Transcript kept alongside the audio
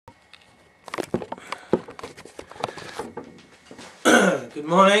Good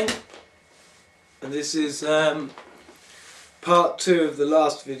morning, and this is part 2 of the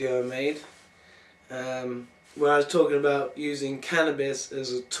last video I made, where I was talking about using cannabis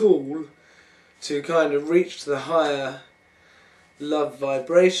as a tool to kind of reach the higher love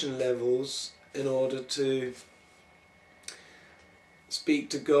vibration levels in order to speak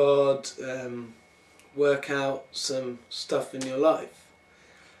to God, work out some stuff in your life.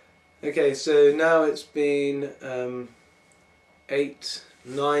 Okay, so now it's been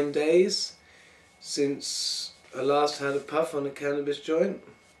 8-9 days since I last had a puff on a cannabis joint,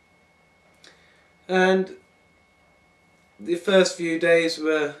 and the first few days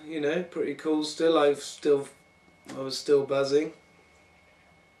were, pretty cool. Still, I was still buzzing,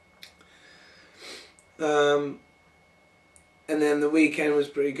 and then the weekend was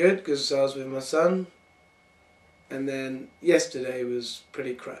pretty good because I was with my son, and then yesterday was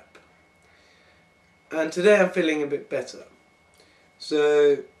pretty crap, and today I'm feeling a bit better.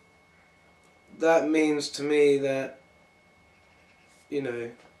 So that means to me that,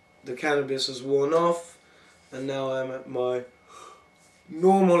 the cannabis has worn off and now I'm at my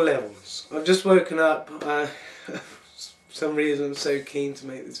normal levels. I've just woken up. For some reason I'm so keen to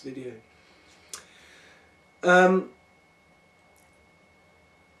make this video. And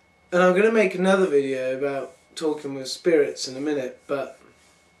I'm going to make another video about talking with spirits in a minute, but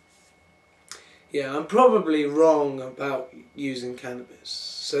yeah, I'm probably wrong about using cannabis.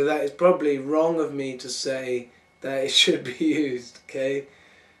 So that is probably wrong of me to say that it should be used, okay?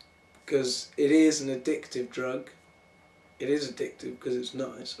 Because it is an addictive drug. It is addictive because it's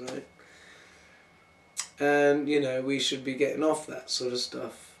nice, right? And, we should be getting off that sort of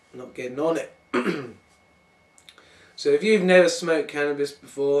stuff, not getting on it. So if you've never smoked cannabis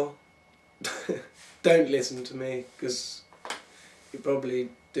before, don't listen to me, because you're probably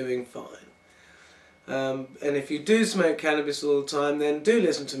doing fine. And if you do smoke cannabis all the time, then do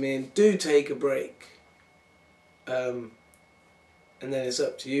listen to me and do take a break. And then it's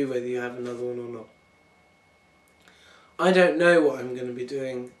up to you whether you have another one or not. I don't know what I'm going to be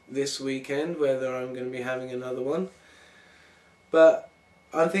doing this weekend, whether I'm going to be having another one. But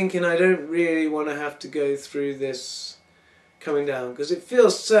I'm thinking I don't really want to have to go through this coming down, because it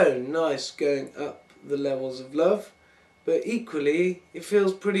feels so nice going up the levels of love, but equally it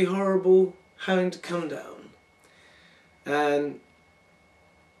feels pretty horrible having to come down. And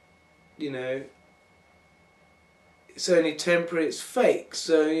it's only temporary, it's fake,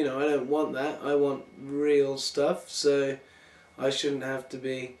 so I don't want that. I want real stuff, so I shouldn't have to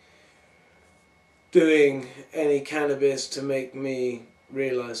be doing any cannabis to make me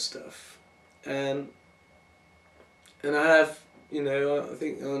realise stuff. And I have, I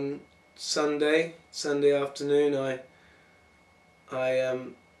think on Sunday afternoon I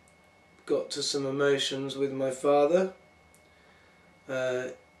got to some emotions with my father.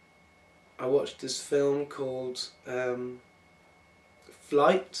 I watched this film called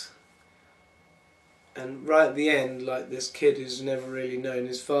Flight, and right at the end, like, this kid who's never really known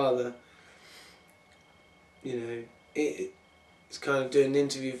his father, it's kind of doing an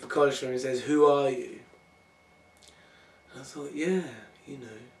interview for college for him. He says, "Who are you?" And I thought, yeah,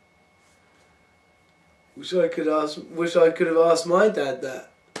 wish I could have asked my dad that.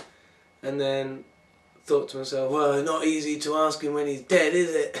 And then thought to myself, well, not easy to ask him when he's dead,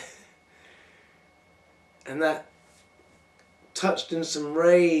 is it? And that touched in some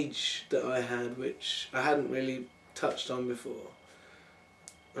rage that I had, which I hadn't really touched on before.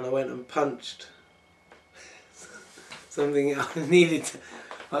 And I went and punched something I needed to.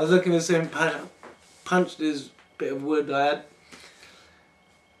 I was looking for something, punched this bit of wood I had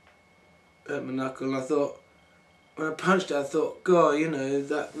at my knuckle, and I thought, when I punched it, I thought, God,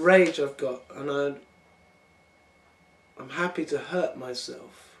 that rage I've got, and I'm happy to hurt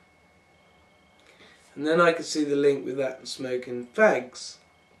myself. And then I could see the link with that and smoking fags.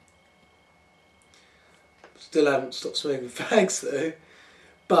 Still haven't stopped smoking fags though,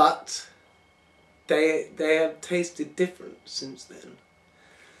 but they have tasted different since then.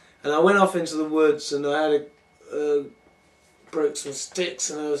 And I went off into the woods, and I had broke some sticks,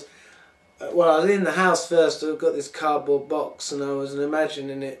 and I was in the house first. I got this cardboard box, and I was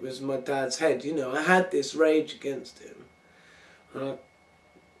imagining it was my dad's head. I had this rage against him, and I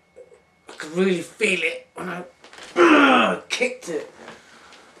could really feel it when I kicked it.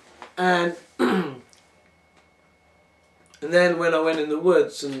 And and then when I went in the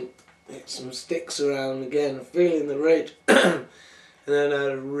woods and hit some sticks around again, feeling the rage, and then I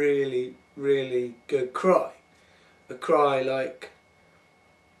had a really, really good cry. A cry like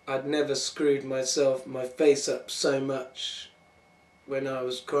I'd never screwed my face up so much when I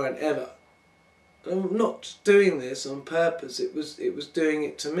was crying ever. I'm not doing this on purpose. It was doing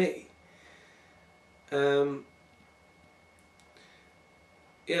it to me.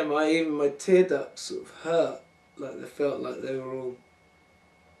 Yeah, even my tear ducts sort of hurt, like they felt like they were all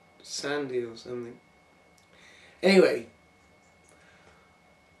sandy or something. Anyway,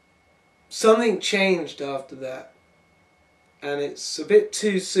 something changed after that, and it's a bit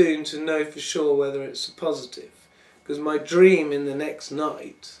too soon to know for sure whether it's a positive, because my dream in the next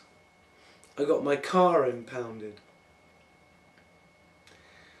night, I got my car impounded.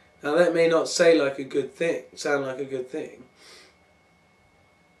 Now that may not sound like a good thing,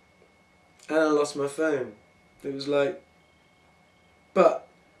 and I lost my phone. It was like, but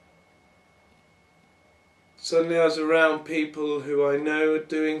suddenly I was around people who I know are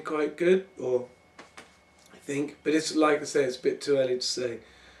doing quite good, or I think, but it's like I say, it's a bit too early to say.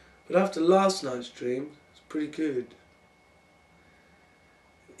 But after last night's dream, it's pretty good.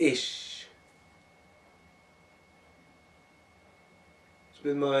 Ish. It's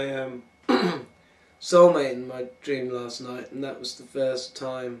with my soulmate in my dream last night, and that was the first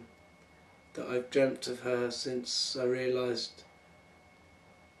time that I've dreamt of her since I realised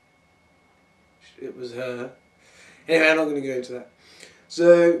it was her. Anyway, I'm not going to go into that.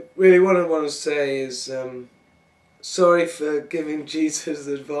 So, really what I want to say is sorry for giving Jesus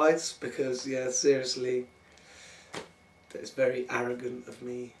advice, because, yeah, seriously, that's very arrogant of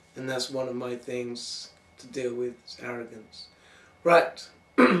me, and that's one of my things to deal with, is arrogance. Right,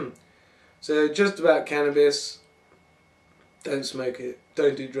 so just about cannabis. Don't smoke it,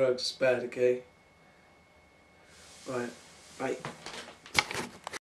 don't do drugs, it's bad, okay? Right, bye.